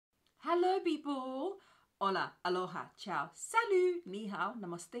Hello people! Hola, aloha, ciao, salut, ni hao,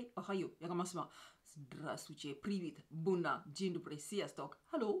 namaste, ohayo, yagamasma, здравствуйте, привет, bunna, dzień dobry, sziasztok,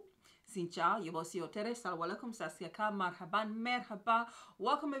 hello, xin ciao, yabosio tere, salam alaikum, sasyaka, marhaban, merhaba.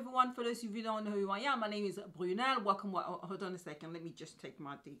 Welcome everyone. For those of you who don't know who I am, my name is Brunel. Welcome. Hold on a second, let me just take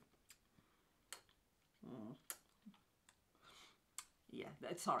my deep. Yeah,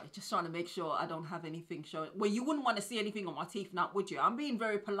 sorry, just trying to make sure I don't have anything showing. Well, you wouldn't want to see anything on my teeth now, would you? I'm being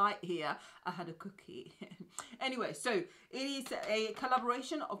very polite here. I had a cookie. Anyway, so it is a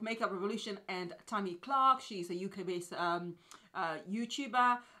collaboration of Makeup Revolution and Tammi. She's a UK-based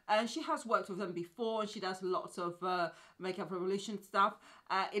YouTuber, and she has worked with them before. She does lots of Makeup Revolution stuff.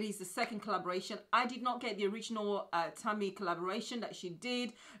 It is the second collaboration. I did not get the original Tammi collaboration that she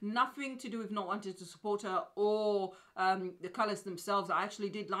did. Nothing to do with not wanting to support her or the colors themselves. I actually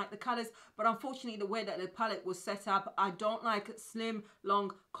did like the colors, but unfortunately the way that the palette was set up, I don't like slim,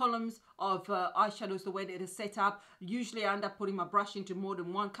 long columns of eyeshadows the way that it is set up. Usually I end up putting my brush into more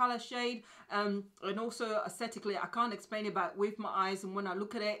than one color shade, and also aesthetically I can't explain it, but with my eyes, and when I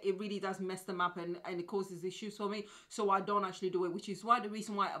look at it, it really does mess them up and it causes issues for me, so I don't actually do it, which is why the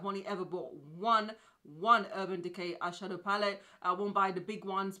reason why I've only ever bought one Urban Decay eyeshadow palette. I won't buy the big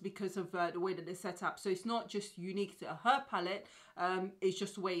ones because of the way that they're set up. So it's not just unique to her palette, it's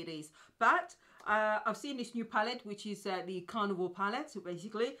just the way it is. But I've seen this new palette, which is the Carnival palette, so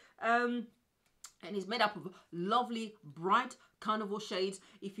basically, and it's made up of lovely bright Carnival shades.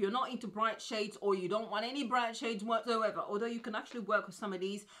 If you're not into bright shades, or you don't want any bright shades whatsoever, although you can actually work with some of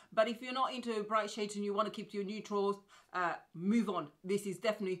these, but if you're not into bright shades and you want to keep to your neutrals, move on. This is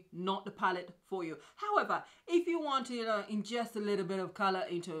definitely not the palette for you. However, if you want to ingest a little bit of color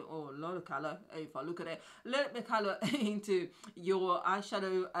into, or a lot of color, if I look at it, a little bit of color into your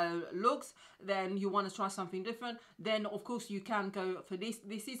eyeshadow looks, then you want to try something different, then of course you can go for this.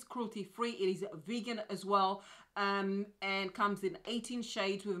 This is cruelty free, it is vegan as well, and comes in 18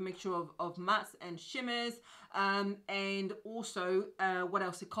 shades with a mixture of mattes and shimmers, and also what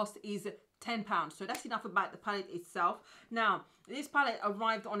else it costs is £10. So that's enough about the palette itself. Now this palette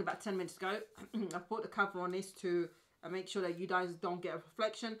arrived on about 10 minutes ago. I've put the cover on this to make sure that you guys don't get a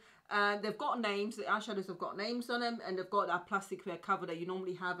reflection. They've got names, the eyeshadows have got names on them, and they've got that plastic cover that you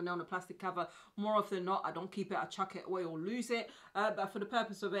normally have, and on a plastic cover, more often than not, I don't keep it, I chuck it away or lose it, but for the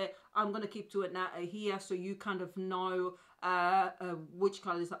purpose of it, I'm going to keep to it now here, so you kind of know which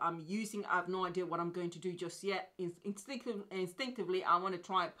colors I'm using. I have no idea what I'm going to do just yet. Instinctively, I want to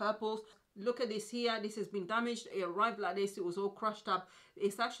try purples. Look at this here, this has been damaged. It arrived like this, it was all crushed up.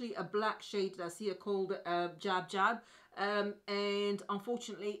 It's actually a black shade that's here called Jab Jab, and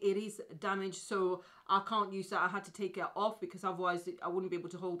unfortunately it is damaged, so I can't use that. I had to take it off because otherwise I wouldn't be able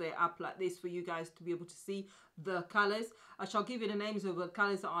to hold it up like this for you guys to be able to see the colors. I shall give you the names of the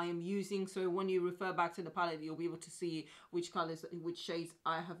colors that I am using, so when you refer back to the palette, you'll be able to see which colors, which shades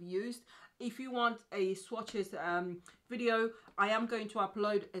I have used. If you want a swatches video, I am going to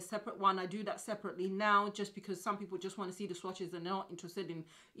upload a separate one. I do that separately now just because some people just want to see the swatches and they're not interested in,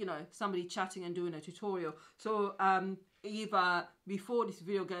 you know, somebody chatting and doing a tutorial. So either before this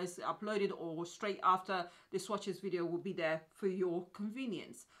video gets uploaded or straight after, the swatches video will be there for your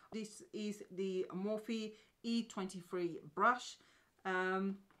convenience. This is the Morphe E23 brush,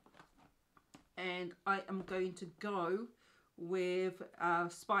 and I am going to go with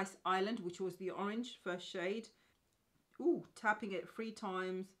Spice Island, which was the orange first shade. Ooh, tapping it 3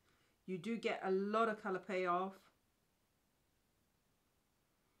 times, you do get a lot of color payoff.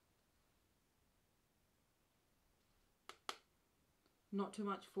 Not too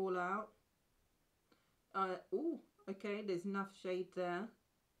much fallout. Ooh, okay, there's enough shade there.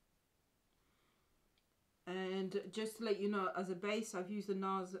 And just to let you know, as a base, I've used the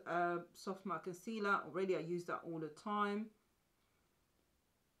NARS Soft Matte Concealer. Already I use that all the time.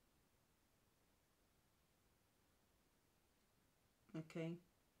 Okay,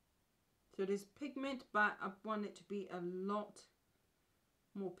 so there's pigment, but I want it to be a lot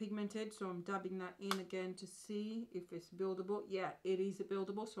more pigmented, so I'm dabbing that in again to see if it's buildable. Yeah, it is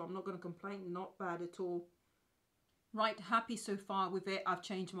buildable, so I'm not going to complain. Not bad at all. Right, happy so far with it. I've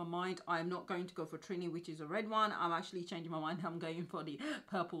changed my mind. I'm not going to go for Trini, which is a red one. I'm actually changing my mind. I'm going for the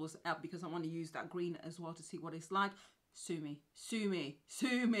purples because I want to use that green as well to see what it's like. Sue me, sue me,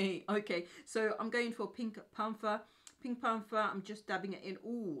 sue me. Okay, so I'm going for Pink Panther. Pink Panther, I'm just dabbing it in.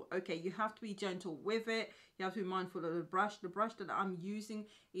 Ooh, okay, you have to be gentle with it. You have to be mindful of the brush. The brush that I'm using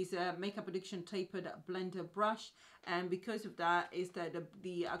is a Makeup Addiction Tapered Blender brush, and because of that is that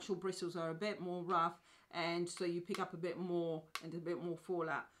the actual bristles are a bit more rough, and so you pick up a bit more and a bit more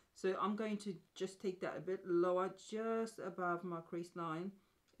fallout. So I'm going to just take that a bit lower, just above my crease line,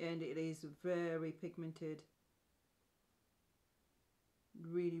 and it is very pigmented,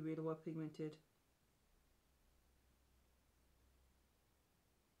 really well pigmented.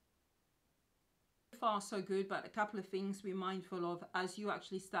 Far so good, but a couple of things be mindful of as you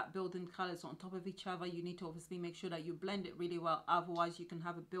actually start building colors on top of each other. You need to obviously make sure that you blend it really well, otherwise you can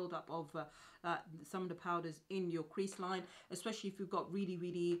have a build up of some of the powders in your crease line, especially if you've got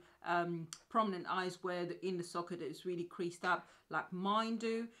really prominent eyes where in the socket is really creased up like mine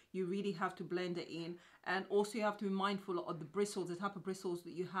do. You really have to blend it in, and also you have to be mindful of the bristles, the type of bristles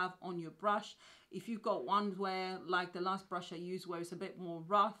that you have on your brush. If you've got ones where, like the last brush I used, where it's a bit more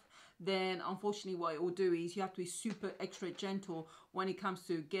rough, then unfortunately what it will do is you have to be super extra gentle when it comes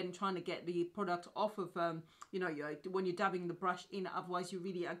to trying to get the product off of you know, when you're dabbing the brush in, otherwise you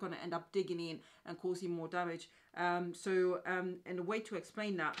really are going to end up digging in and causing more damage. And the way to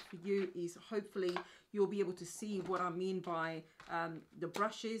explain that for you is hopefully you'll be able to see what I mean by the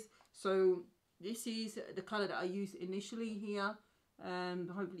brushes. So this is the color that I used initially here.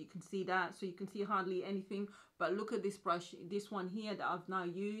 Hopefully you can see that, so you can see hardly anything, but look at this brush, this one here that I've now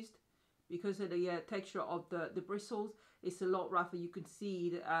used. Because of the texture of the bristles, it's a lot rougher. You can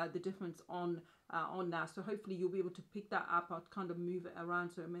see the difference on that. So hopefully you'll be able to pick that up. I'll kind of move it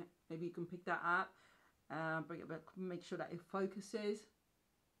around so maybe you can pick that up. Bring it back, make sure that it focuses.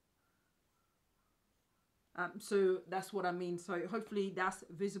 So that's what I mean. So hopefully that's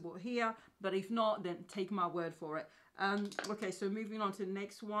visible here, but if not, then take my word for it. Okay, so moving on to the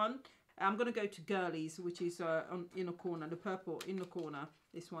next one. I'm going to go to Girlies, which is on inner corner, the purple inner corner.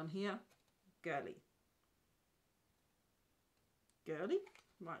 This one here. Girly.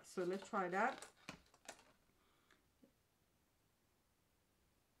 Right, so let's try that.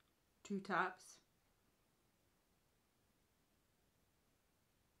 2 taps.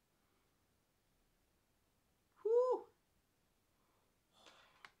 Whew.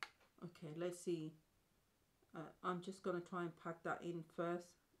 Okay, let's see. I'm just going to try and pack that in first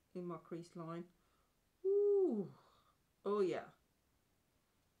in my crease line. Ooh. Oh yeah.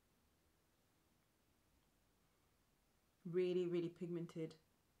 Really pigmented.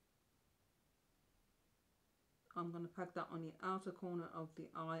 I'm going to pack that on the outer corner of the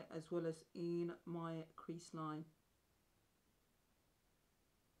eye as well as in my crease line.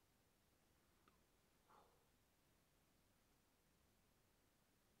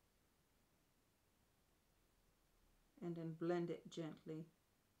 And then blend it gently.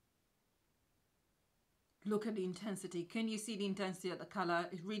 Look at the intensity. Can you see the intensity of the color?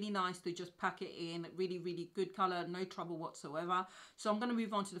 It's really nice to just pack it in. Really good color, no trouble whatsoever. So I'm going to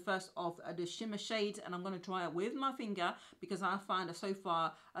move on to the first of the shimmer shades, and I'm going to try it with my finger because I find that so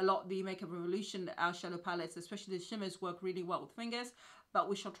far a lot of the Makeup Revolution eyeshadow palettes, especially the shimmers, work really well with fingers. But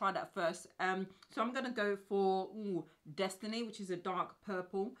we shall try that first. So I'm going to go for Destiny, which is a dark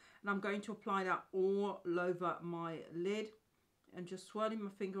purple, and I'm going to apply that all over my lid and just swirling my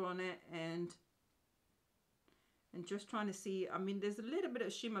finger on it and just trying to see. I mean, there's a little bit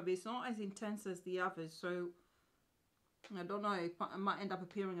of shimmer, but it's not as intense as the others, so I don't know, it might end up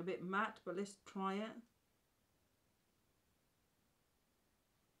appearing a bit matte, but let's try it.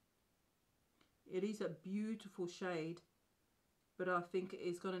 It is a beautiful shade, but I think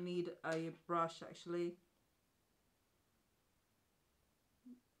it's going to need a brush actually.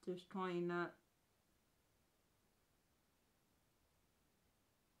 Just trying that.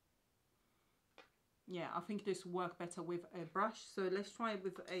 Yeah, I think this will work better with a brush. So let's try it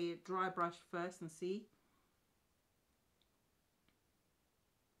with a dry brush first and see.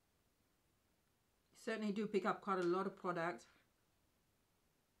 Certainly do pick up quite a lot of product.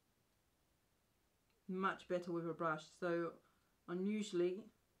 Much better with a brush. So unusually,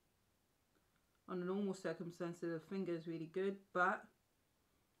 under normal circumstances, the finger is really good, but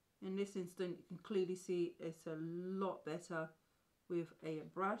in this instant you can clearly see it's a lot better with a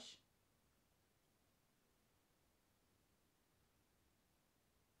brush.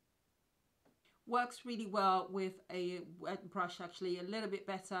 Works really well with a wet brush, actually a little bit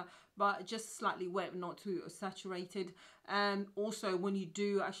better, but just slightly wet, not too saturated. And also when you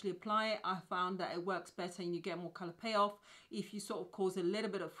do actually apply it, I found that it works better and you get more color payoff if you sort of cause a little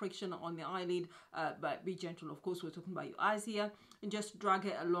bit of friction on the eyelid, but be gentle, of course, we're talking about your eyes here, and just drag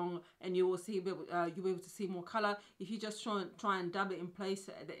it along and you will see you'll be able to see more color. If you just try and dab it in place,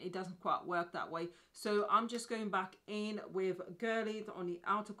 it doesn't quite work that way. So I'm just going back in with Girly on the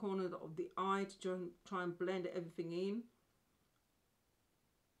outer corner of the eye to try and blend everything in.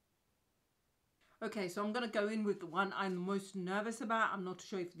 Okay, so I'm going to go in with the one I'm most nervous about. I'm not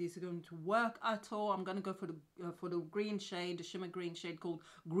sure if this is going to work at all. I'm going to go for the green shade, the shimmer green shade called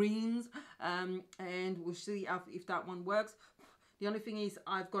Greens, and we'll see if that one works. The only thing is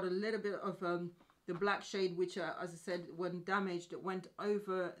I've got a little bit of the black shade, which as I said, when damaged, it went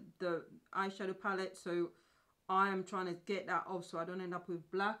over the eyeshadow palette. So I am trying to get that off so I don't end up with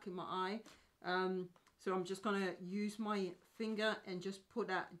black in my eye. So I'm just going to use my finger and just put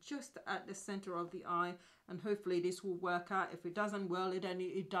that just at the center of the eye, and hopefully this will work out. If it doesn't, well,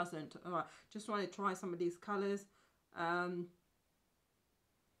 it doesn't. All right, just want to try some of these colors.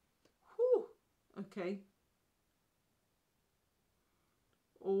 Okay.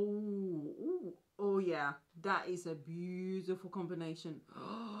 Oh yeah, that is a beautiful combination.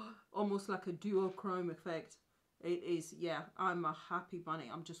 Almost like a duochrome effect. It is, yeah. I'm a happy bunny.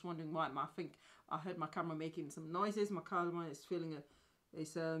 I'm just wondering why. I think I heard my camera making some noises. My camera is feeling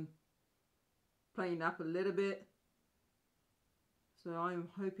it's playing up a little bit. So I'm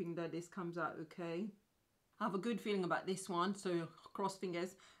hoping that this comes out okay. I have a good feeling about this one, so cross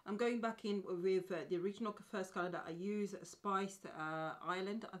fingers. I'm going back in with the original first color that I used, Spiced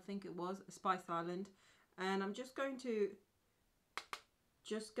Island, I think it was, Spiced Island. And I'm just going to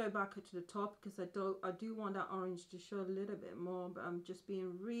just go back to the top because I do want that orange to show a little bit more, but I'm just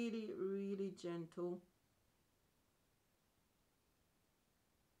being really, really gentle.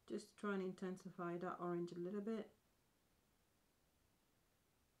 Just try and intensify that orange a little bit.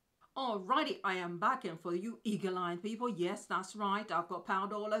 Alrighty, I am back, and for you eagle-eyed people, yes, that's right, I've got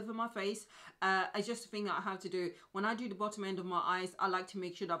powder all over my face. It's just a thing that I have to do. When I do the bottom end of my eyes, I like to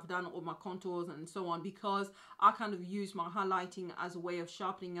make sure that I've done all my contours and so on, because I kind of use my highlighting as a way of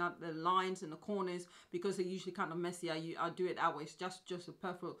sharpening up the lines and the corners, because they're usually kind of messy. I do it that way. It's just a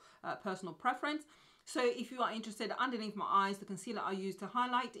personal preference. So if you are interested, underneath my eyes, the concealer I use to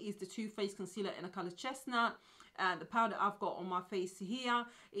highlight is the Too Faced concealer in the color Chestnut. The powder I've got on my face here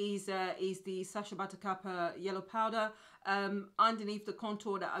is the Sacha Buttercup yellow powder. Underneath the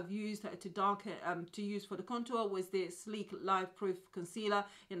contour that I've used to darken to use for the contour was the Sleek Lifeproof concealer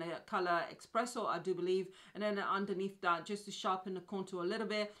in the color Espresso, I do believe. And then underneath that, just to sharpen the contour a little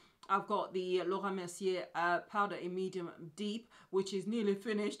bit, I've got the Laura Mercier powder in medium deep, which is nearly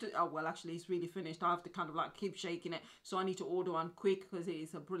finished. Oh, well, actually, it's really finished. I have to kind of like keep shaking it, so I need to order one quick because it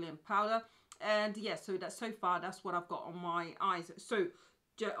is a brilliant powder. And yeah, so that's so far, that's what I've got on my eyes. So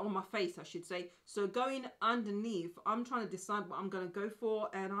on my face, I should say. So going underneath, I'm trying to decide what I'm going to go for,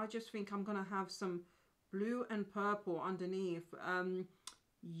 and I just think I'm going to have some blue and purple underneath.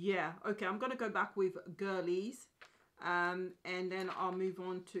 Yeah, okay, I'm going to go back with Girlies. And then I'll move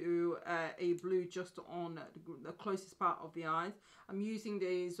on to a blue just on the closest part of the eyes. I'm using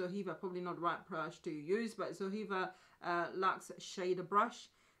the Zohiva, probably not the right brush to use, but Zohiva Luxe Shader Brush.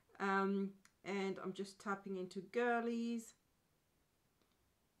 And I'm just tapping into Girlies,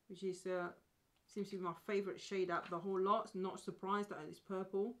 which is seems to be my favorite shade out of the whole lot. Not surprised that it's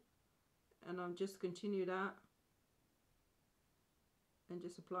purple. And I'll just continue that and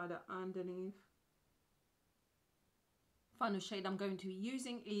just apply that underneath. Final shade I'm going to be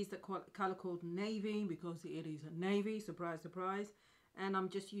using is the color called Navy, because it is a navy, surprise, surprise. And I'm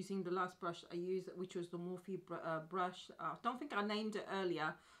just using the last brush I used, which was the Morphe brush. I don't think I named it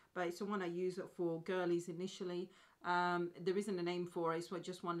earlier, but it's the one I use for Girlies initially. There isn't a name for it, so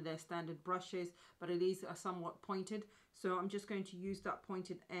just one of their standard brushes, but it is somewhat pointed. So I'm just going to use that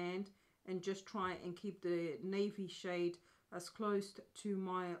pointed end and just try and keep the navy shade as close to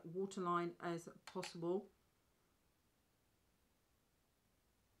my waterline as possible.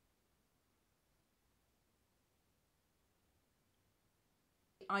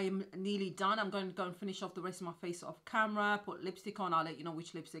 I am nearly done. I'm going to go and finish off the rest of my face off camera, put lipstick on. I'll let you know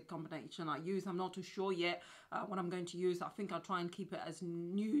which lipstick combination I use. I'm not too sure yet what I'm going to use. I think I'll try and keep it as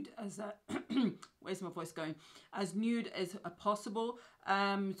nude as where's my voice going? As nude as possible.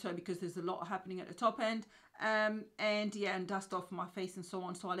 So because there's a lot happening at the top end. And yeah, and dust off my face and so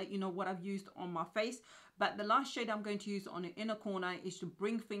on. So I'll let you know what I've used on my face. But the last shade I'm going to use on the inner corner is to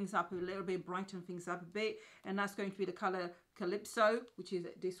bring things up a little bit, brighten things up a bit. And that's going to be the color Calypso, which is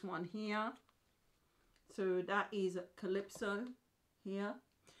this one here. So that is Calypso here.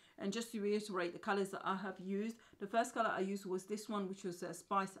 And just to reiterate the colors that I have used, the first color I used was this one, which was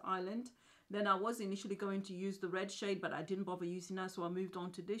Spice Island. Then I was initially going to use the red shade, but I didn't bother using that. So I moved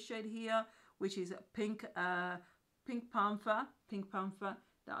on to this shade here, which is Pink Panther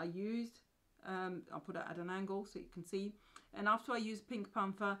that I used. I'll put it at an angle so you can see. And after I used Pink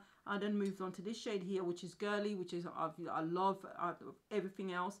Panther, I then moved on to this shade here, which is Girly, which is I love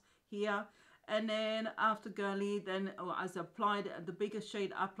everything else here. And then after Girly, then as I applied the biggest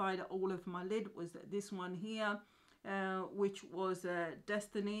shade I applied all over my lid was this one here, which was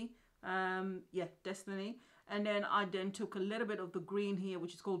Destiny. Yeah, Destiny. And then I then took a little bit of the green here,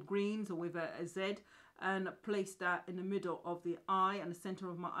 which is called Greens, or with a Z. and place that in the middle of the eye and the center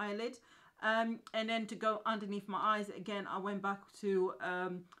of my eyelid. And then to go underneath my eyes, again, I went back to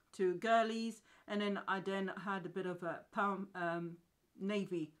girlies, and then I had a bit of a palm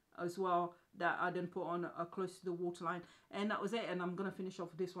navy as well that I then put on close to the waterline, and that was it. And I'm gonna finish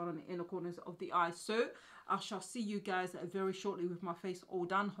off this one on the inner corners of the eye. So I shall see you guys very shortly with my face all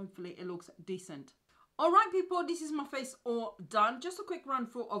done. Hopefully it looks decent. Alright people, this is my face all done. Just a quick run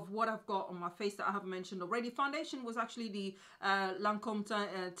through of what I've got on my face that I haven't mentioned already. Foundation was actually the Lancome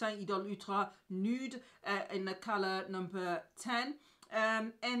Teint Idole Ultra Nude in the color number 10.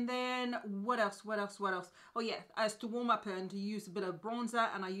 And then what else? Oh yeah, as to warm up and to use a bit of bronzer,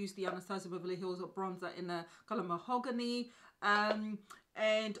 and I used the Anastasia Beverly Hills bronzer in the color Mahogany.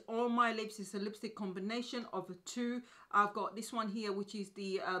 And on my lips is a lipstick combination of two. I've got this one here, which is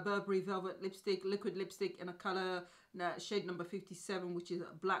the Burberry Velvet Lipstick, liquid lipstick in a color shade number 57, which is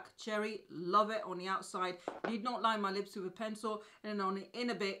black cherry. Love it. On the outside, did not line my lips with a pencil. And then on the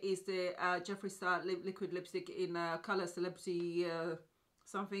inner bit is the Jeffree Star liquid lipstick in color Celebrity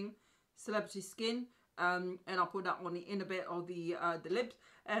Celebrity Skin. And I'll put that on the inner bit of the lips.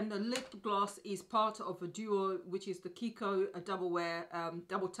 And the lip gloss is part of a duo, which is the Kiko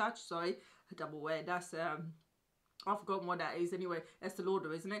double touch. Sorry, double wear. That's I've forgotten what that is anyway. That's the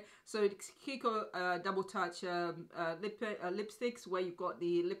Lauder, isn't it? So it's Kiko double touch lipsticks, where you've got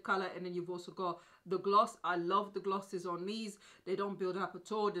the lip color, and then you've also got the gloss. I love the glosses on these. They don't build up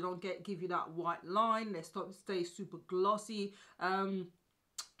at all. They don't give you that white line. They stay super glossy.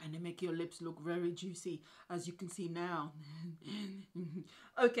 And they make your lips look very juicy, as you can see now.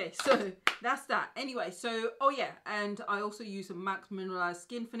 Okay, so that's that. Anyway, so, oh yeah, and I also use a MAC Mineralized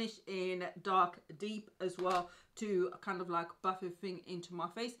Skin Finish in Dark Deep as well, to kind of like buff everything into my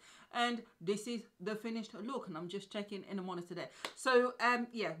face. And this is the finished look, and I'm just checking in the monitor there. So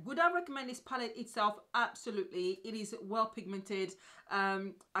yeah, would I recommend this palette itself? Absolutely. It is well pigmented.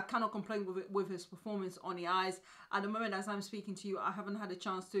 I cannot complain with its performance on the eyes. At the moment, as I'm speaking to you, I haven't had a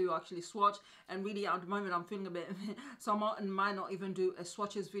chance to actually swatch, and really at the moment I'm feeling a bit so I might not even do a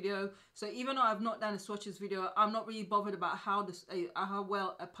swatches video. So even though I've not done a swatches video, I'm not really bothered about how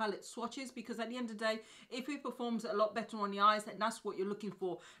well a palette swatches, because at the end of the day, if it performs a lot better on the eyes, then that's what you're looking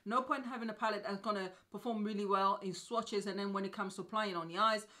for. No point having a palette that's gonna perform really well in swatches, and then when it comes to applying on the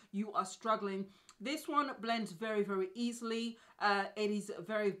eyes, you are struggling. This one blends very, very easily. It is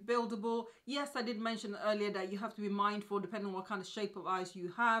very buildable. Yes, I did mention earlier that you have to be mindful, depending on what kind of shape of eyes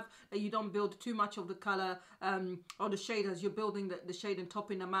you have, that you don't build too much of the color or the shade as you're building the shade and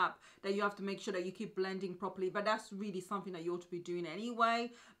topping them up, that you have to make sure that you keep blending properly. But that's really something that you ought to be doing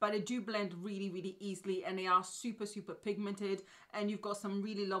anyway. But they do blend really, really easily, and they are super, super pigmented, and you've got some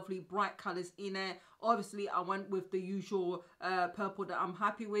really lovely bright colors in there. Obviously, I went with the usual purple that I'm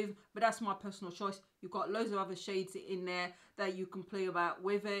happy with, but that's my personal choice. You've got loads of other shades in there that you can play about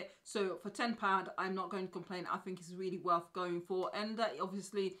with it. So for £10, I'm not going to complain. I think it's really worth going for. And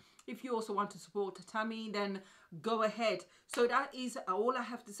obviously, if you also want to support Tammi, then go ahead. So that is all I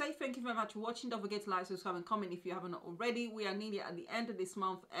have to say. Thank you very much for watching. Don't forget to like, subscribe, and comment if you haven't already. We are nearly at the end of this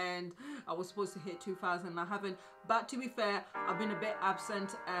month, and I was supposed to hit 2,000 and I haven't. But to be fair, I've been a bit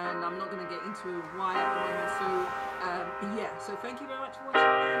absent, and I'm not going to get into why at the moment. So yeah, so thank you very much for watching,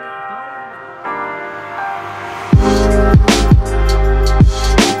 and bye.